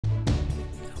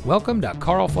Welcome to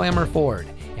Karl Flammer Ford,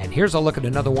 and here's a look at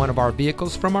another one of our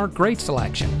vehicles from our great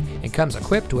selection. It comes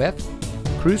equipped with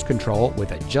cruise control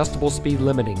with adjustable speed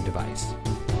limiting device,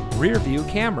 rear view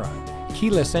camera,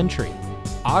 keyless entry,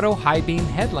 auto high beam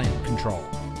headlamp control,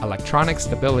 electronic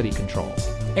stability control,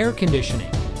 air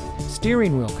conditioning,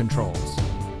 steering wheel controls,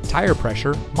 tire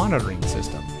pressure monitoring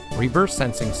system, reverse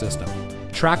sensing system,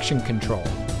 traction control,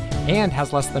 and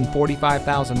has less than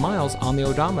 45,000 miles on the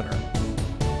odometer.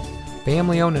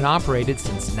 Family owned and operated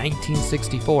since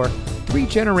 1964, 3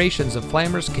 generations of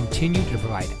Flammers continue to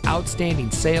provide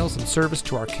outstanding sales and service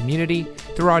to our community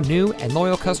through our new and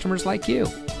loyal customers like you.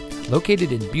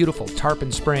 Located in beautiful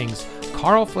Tarpon Springs,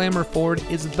 Karl Flammer Ford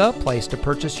is the place to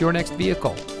purchase your next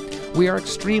vehicle. We are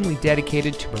extremely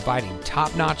dedicated to providing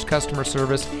top-notch customer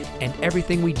service, and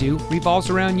everything we do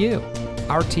revolves around you.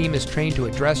 Our team is trained to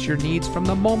address your needs from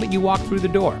the moment you walk through the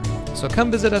door. So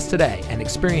come visit us today and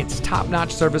experience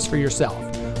top-notch service for yourself.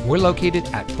 We're located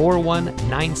at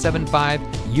 41975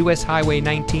 US Highway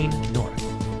 19 North.